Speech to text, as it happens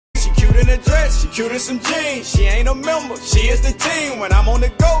a dress, she cute in some jeans. She ain't a member, she is the team. When I'm on the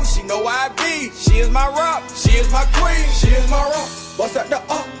go, she know where I be. She is my rock, she is my queen, she is my rock. What's that the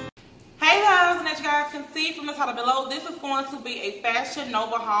up? Hey guys, and as you guys can see from the title below, this is going to be a Fashion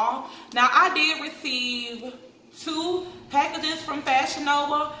Nova haul. Now I did receive 2 packages from Fashion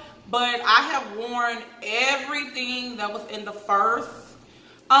Nova, but I have worn everything that was in the first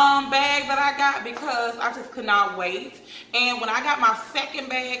bag that I got because I just could not wait. And when I got my second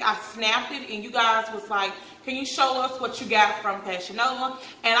bag, I snapped it, and you guys was like, can you show us what you got from Fashion Nova?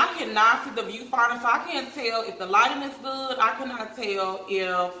 And I cannot see the viewfinder, so I can't tell if the lighting is good. I cannot tell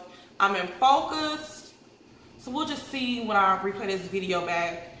if I'm in focus. So we'll just see when I replay this video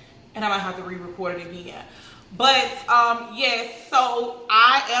back, and I might have to re-record it again. But yes, so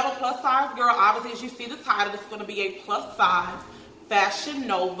I am a plus size girl. Obviously, as you see the title, it's going to be a plus size Fashion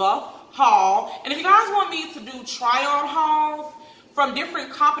Nova haul. And if you guys want me to do try on hauls from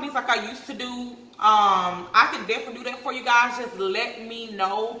different companies like I used to do, I can definitely do that for you guys. Just let me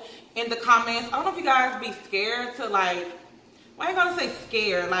know in the comments. I don't know if you guys be scared to, like, well, I ain't gonna say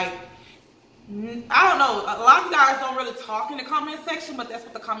scared, like, I don't know, a lot of you guys don't really talk in the comment section, but that's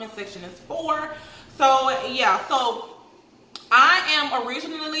what the comment section is for. So yeah, so I am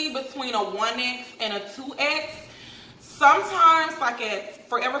originally between a 1X and a 2X. Sometimes, like at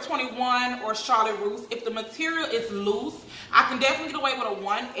Forever 21 or Charlotte Russe, if the material is loose, I can definitely get away with a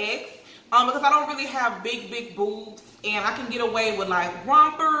 1X because I don't really have big boobs, and I can get away with like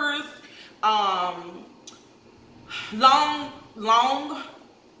rompers, long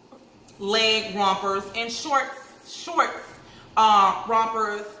leg rompers, and short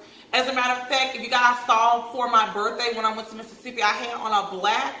rompers. As a matter of fact, if you guys saw for my birthday when I went to Mississippi, I had on a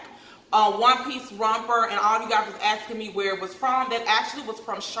black one-piece romper, and all you guys was asking me where it was from. That actually was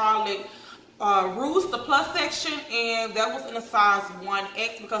from Charlotte Russe, the plus section, and that was in a size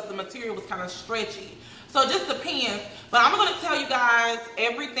 1X because the material was kind of stretchy. So it just depends. But I'm going to tell you guys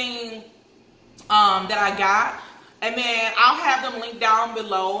everything that I got, and then I'll have them linked down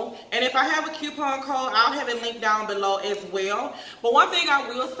below. And if I have a coupon code, I'll have it linked down below as well. But one thing I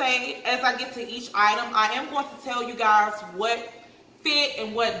will say, as I get to each item, I am going to tell you guys what fit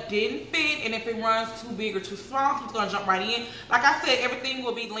and what didn't fit, and if it runs too big or too small. I'm just gonna jump right in. Like I said, everything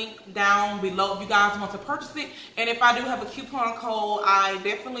will be linked down below if you guys want to purchase it, and if I do have a coupon code, I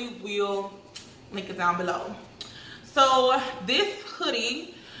definitely will link it down below. So this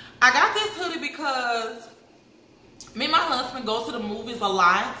hoodie, I got this hoodie because me and my husband go to the movies a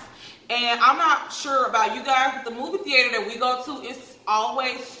lot, and I'm not sure about you guys, but the movie theater that we go to is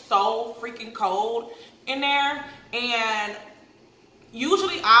always so freaking cold in there, and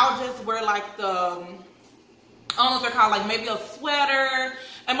usually I'll just wear like the, I don't know if they're called, like maybe a sweater.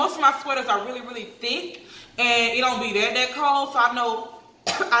 And most of my sweaters are really thick, and it don't be that cold. So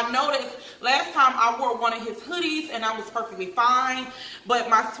I noticed last time I wore one of his hoodies and I was perfectly fine. But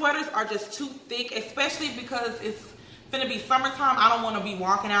my sweaters are just too thick, especially because it's gonna be summertime. I don't want to be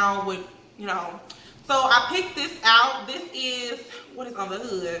walking out with, you know. So I picked this out. This is, what is on the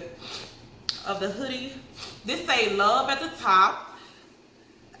hood of the hoodie? This say love at the top.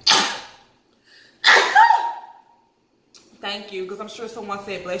 Thank you, because I'm sure someone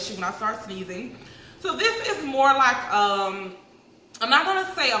said bless you when I start sneezing. So this is more like, I'm not going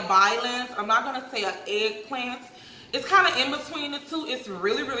to say a violence, I'm not going to say an eggplant. It's kind of in between the two. It's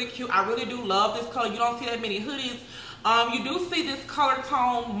really cute. I really do love this color. You don't see that many hoodies. You do see this color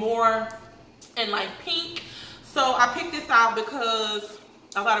tone more in like pink. So I picked this out because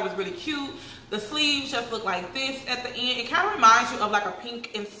I thought it was really cute. The sleeves just look like this at the end. It kind of reminds you of like a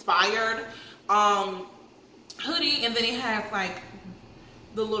pink inspired hoodie, and then it has like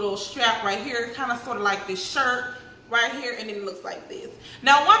the little strap right here, kind of sort of like this shirt right here, and then it looks like this.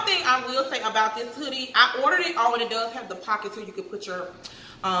 Now, one thing I will say about this hoodie, I ordered it, and it does have the pocket so you can put your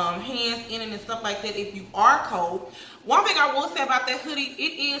hands in it and stuff like that if you are cold. One thing I will say about that hoodie,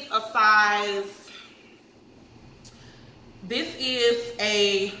 it is a size, this is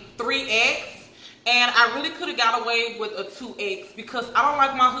a 3X, and I really could have got away with a 2X because I don't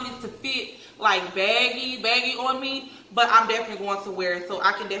like my hoodies to fit like baggy on me, but I'm definitely going to wear it, so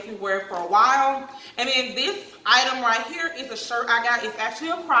I can definitely wear it for a while. And then this item right here is a shirt I got. It's actually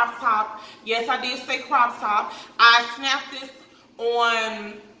a crop top. Yes, I did say crop top. I snapped this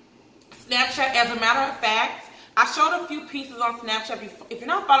on Snapchat. As a matter of fact, I showed a few pieces on Snapchat. If you're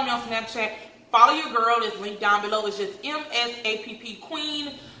not following me on Snapchat, follow your girl. It's linked down below. It's just MSAPP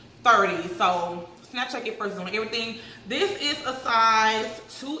Queen 30. So Snapchat get first on everything. This is a size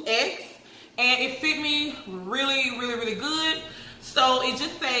 2X, and it fit me really good. So it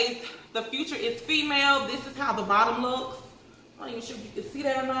just says the future is female. This is how the bottom looks. I'm not even sure if you can see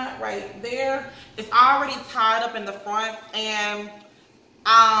that or not, right there. It's already tied up in the front, and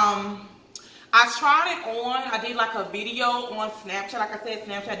I tried it on. I did like a video on Snapchat. Like I said,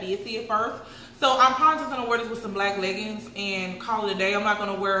 Snapchat did see it first. So I'm probably just gonna wear this with some black leggings and call it a day. I'm not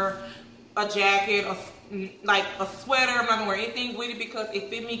gonna wear a jacket or like a sweater. I'm not gonna wear anything with it because it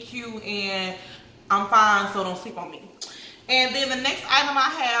fit me cute and I'm fine, so don't sleep on me. And then the next item I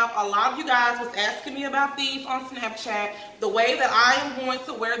have, a lot of you guys was asking me about these on Snapchat. The way that I am going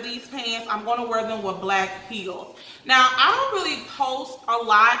to wear these pants, I'm going to wear them with black heels. Now, I don't really post a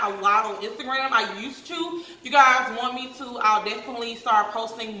lot on Instagram. I used to. If you guys want me to, I'll definitely start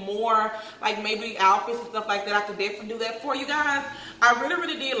posting more, like maybe outfits and stuff like that. I could definitely do that for you guys. I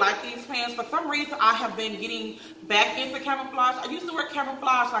really did like these pants. For some reason, I have been getting back into camouflage. I used to wear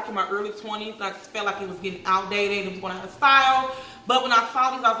camouflage like in my early 20s. I just felt like it was getting outdated. It was going out of style. But when I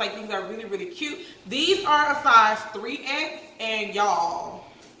saw these, I was like, these are really cute. These are a size 3X, and y'all,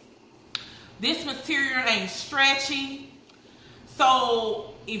 this material ain't stretchy.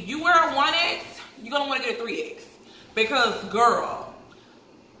 So if you wear a 1X, you're gonna want to get a 3X because, girl,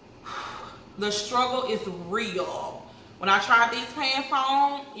 the struggle is real. When I tried these pants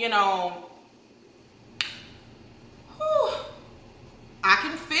on, you know, I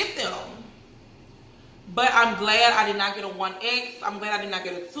can fit them. But I'm glad I did not get a 1X. I'm glad I did not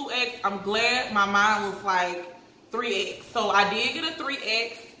get a 2X. I'm glad my mind was like 3X. So I did get a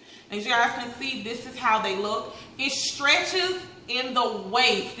 3X. As you guys can see, this is how they look. It stretches in the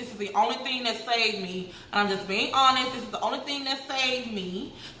waist. This is the only thing that saved me. And I'm just being honest. This is the only thing that saved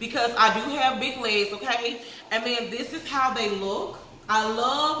me because I do have big legs, okay? And then this is how they look. I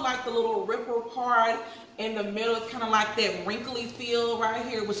love like the little ripper part in the middle. It's kind of like that wrinkly feel right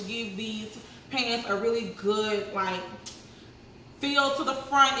here, which gives these pants a really good like feel to the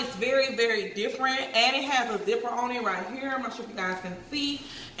front. It's very different, and it has a zipper on it right here. I'm not sure if you guys can see.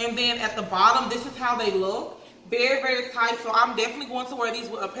 And then at the bottom, this is how they look. Very tight. So I'm definitely going to wear these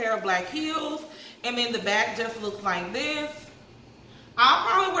with a pair of black heels. And then the back just looks like this. I'll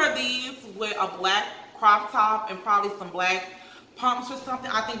probably wear these with a black crop top and probably some black pumps or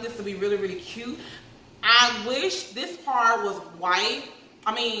something. I think this would be really cute. I wish this part was white.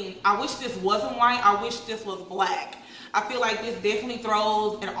 I mean, I wish this wasn't white. I wish this was black. I feel like this definitely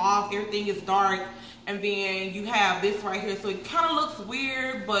throws it off. Everything is dark. And then you have this right here. So it kind of looks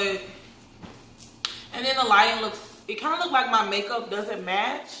weird, but... And then the lighting looks... It kind of looks like my makeup doesn't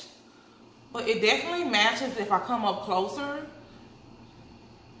match. But it definitely matches if I come up closer.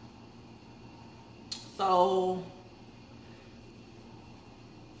 So...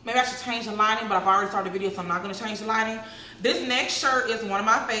 Maybe I should change the lining, but I've already started the video, so I'm not going to change the lining. This next shirt is one of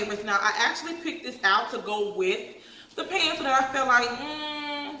my favorites. Now, I actually picked this out to go with the pants that I felt like,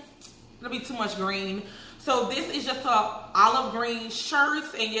 it'll be too much green. So this is just a olive green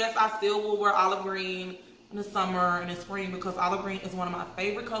shirt, and yes, I still will wear olive green in the summer and the spring because olive green is one of my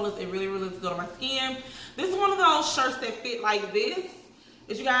favorite colors. It really looks good on my skin. This is one of those shirts that fit like this,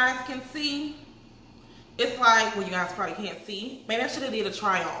 as you guys can see. It's like, well, you guys probably can't see. Maybe I should have did a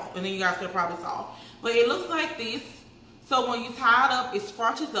try on, and then you guys could have probably saw. But it looks like this. So when you tie it up, it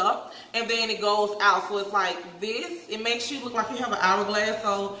scrunches up, and then it goes out. So it's like this. It makes you look like you have an hourglass.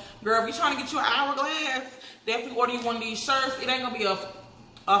 So, girl, if you're trying to get you an hourglass, definitely order you one of these shirts. It ain't going to be a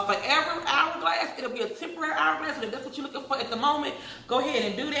forever hourglass. It'll be a temporary hourglass. So if that's what you're looking for at the moment, go ahead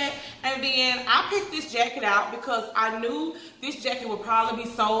and do that. And then I picked this jacket out because I knew this jacket would probably be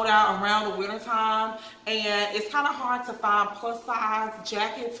sold out around the winter time, and it's kind of hard to find plus size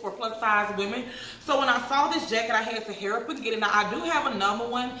jackets for plus size women. So when I saw this jacket, I had to hurry up and get it. Now I do have another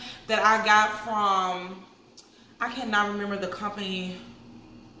one that I got from, I cannot remember the company.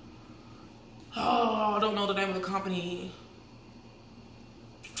 Oh, I don't know the name of the company.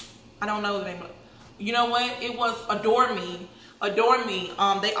 I don't know the name of it. You know what? It was Adore Me. Adore Me.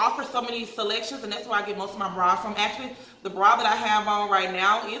 They offer so many selections, and that's where I get most of my bras from. Actually, the bra that I have on right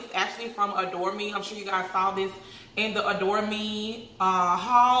now is actually from Adore Me. I'm sure you guys saw this in the Adore Me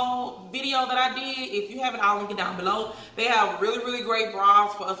haul video that I did. If you haven't, I'll link it down below. They have really great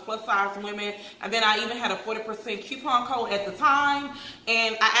bras for us plus size women. And then I even had a 40% coupon code at the time.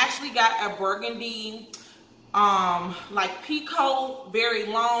 And I actually got a burgundy like peacoat, very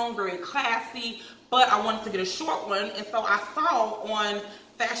long, very classy, but I wanted to get a short one. And so I saw on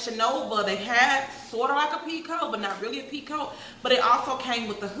Fashion Nova they had sort of like a peacoat, but not really a peacoat, but it also came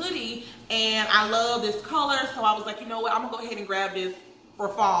with the hoodie, and I love this color. So I was like, you know what, I'm gonna go ahead and grab this for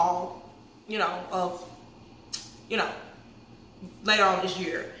fall, later on this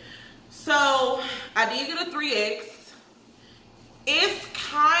year. So I did get a 3X. It's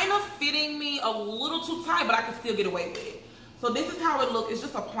kind of fitting me a little too tight, but I can still get away with it. So this is how it looks. It's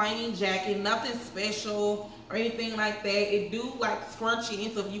just a plain jacket, nothing special or anything like that. It do like scrunch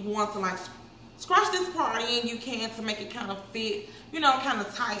in, so if you want to like scrunch this part in, you can, to make it kind of fit, you know, kind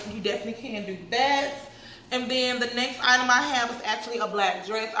of tight. You definitely can do that. And then the next item I have is actually a black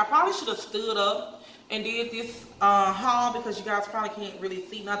dress. I probably should have stood up and did this haul because you guys probably can't really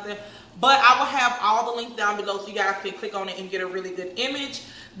see nothing. But I will have all the links down below so you guys can click on it and get a really good image.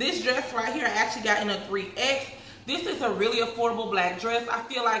 This dress right here I actually got in a 3X. This is a really affordable black dress. I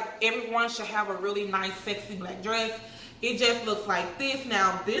feel like everyone should have a really nice, sexy black dress. It just looks like this.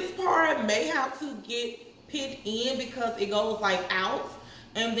 Now, this part may have to get pinned in because it goes like out.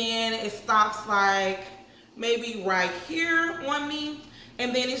 And then it stops like maybe right here on me.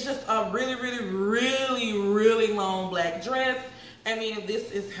 And then it's just a really, really, really, really long black dress. I mean,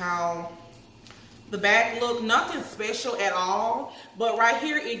 this is how the back look. Nothing special at all. But right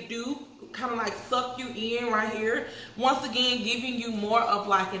here, it do kind of like suck you in right here. Once again, giving you more of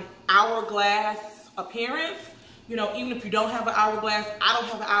like an hourglass appearance. You know, even if you don't have an hourglass, I don't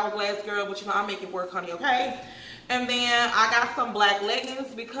have an hourglass, girl, but you know, I make it work, honey, okay? And then I got some black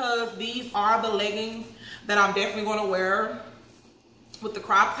leggings because these are the leggings that I'm definitely going to wear with the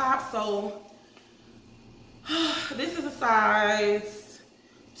crop top. So this is a size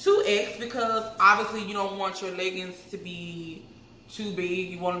 2X because obviously you don't want your leggings to be too big.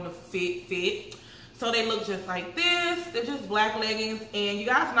 You want them to fit. So they look just like this. They're just black leggings, and you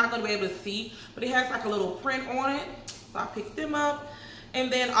guys are not going to be able to see, but it has like a little print on it. So I picked them up.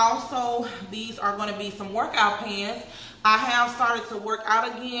 And then also these are going to be some workout pants. I have started to work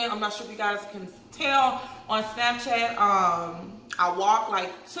out again. I'm not sure if you guys can tell on Snapchat. I walk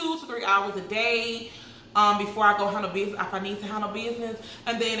like 2 to 3 hours a day before I go handle business, if I need to handle business.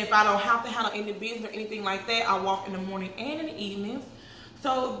 And then if I don't have to handle any business or anything like that, I walk in the morning and in the evenings.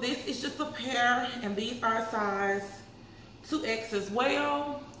 So this is just a pair, and these are size 2X as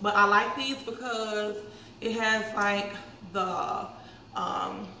well. But I like these because it has like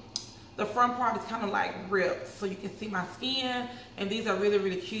the front part is kind of like ripped, so you can see my skin. And these are really,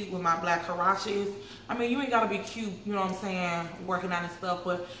 really cute with my black huaraches. I mean, you ain't gotta be cute, you know what I'm saying, working out and stuff,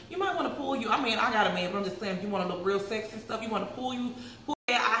 but you might want to pull you. I mean, I got a man, but I'm just saying, if you want to look real sexy and stuff, you want to pull you.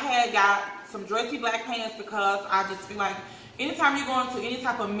 I had got some dressy black pants because I just feel like anytime you're going to any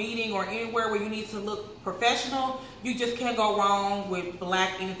type of meeting or anywhere where you need to look professional, you just can't go wrong with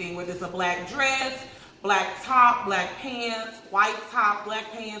black anything, whether it's a black dress, black top, black pants, white top,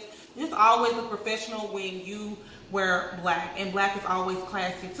 black pants. Just always look professional when you wear black, and black is always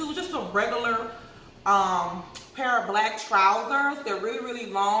classy too. Just a regular pair of black trousers. They're really, really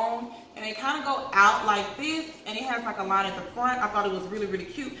long, and they kind of go out like this, and it has like a line at the front. I thought it was really, really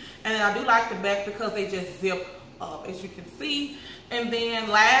cute. And then I do like the back because they just zip up, as you can see. And then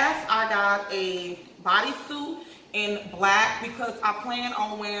last, I got a bodysuit in black because I plan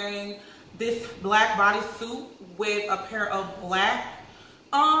on wearing this black bodysuit with a pair of black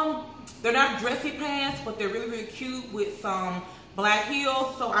they're not dressy pants, but they're really, really cute with some black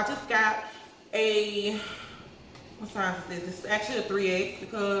heels. So I just got a, what size is this? This is actually a 3X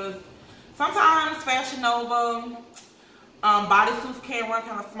because sometimes Fashion Nova bodysuits can run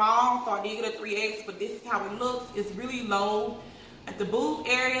kind of small, so I did get a 3X, but this is how it looks. It's really low at the boob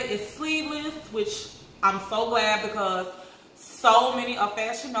area. It's sleeveless, which I'm so glad because so many of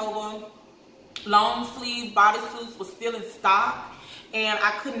Fashion Nova long sleeve bodysuits was still in stock, and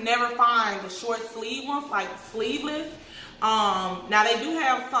I could never find the short sleeve ones, like sleeveless. Now they do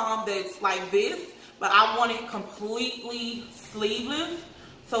have some that's like this, but I want it completely sleeveless.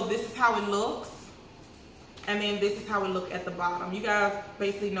 So this is how it looks, and then this is how it looks at the bottom. You guys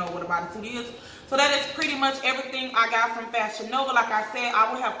basically know what a bodysuit is. So that is pretty much everything I got from Fashion Nova. Like I said,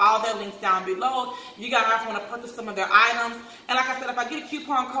 I will have all their links down below. You guys want to purchase some of their items. And like I said, if I get a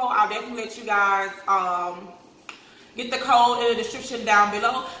coupon code, I'll definitely let you guys get the code in the description down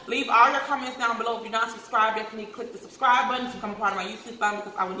below. Leave all your comments down below. If you're not subscribed, definitely click the subscribe button to become a part of my YouTube family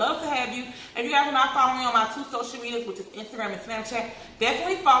because I would love to have you. If you guys are not following me on my 2 social medias, which is Instagram and Snapchat,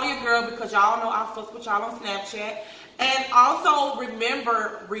 definitely follow your girl because y'all know I fuss with y'all on Snapchat. And also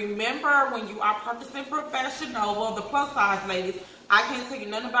remember when you are purchasing for Fashion Nova, the plus size ladies, I can't tell you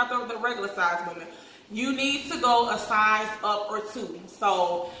nothing about the regular size women. You need to go a size up or 2.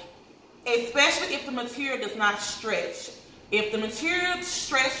 So, especially if the material does not stretch. If the material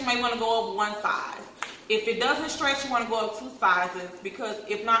stretch, you may want to go up 1 size. If it doesn't stretch, you want to go up 2 sizes because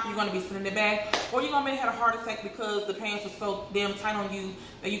if not, you're going to be sitting in the back or you're going to have a heart attack because the pants are so damn tight on you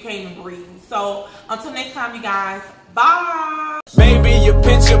that you can't even breathe. So, until next time, you guys, bye! Baby, your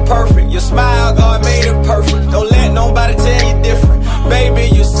picture perfect. Your smile, God made it perfect. Don't let nobody tell you different.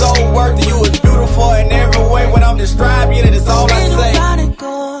 baby, you so worth it. You was beautiful in every way. When I'm describing it, it's all I say.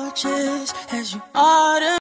 Gorgeous as you are.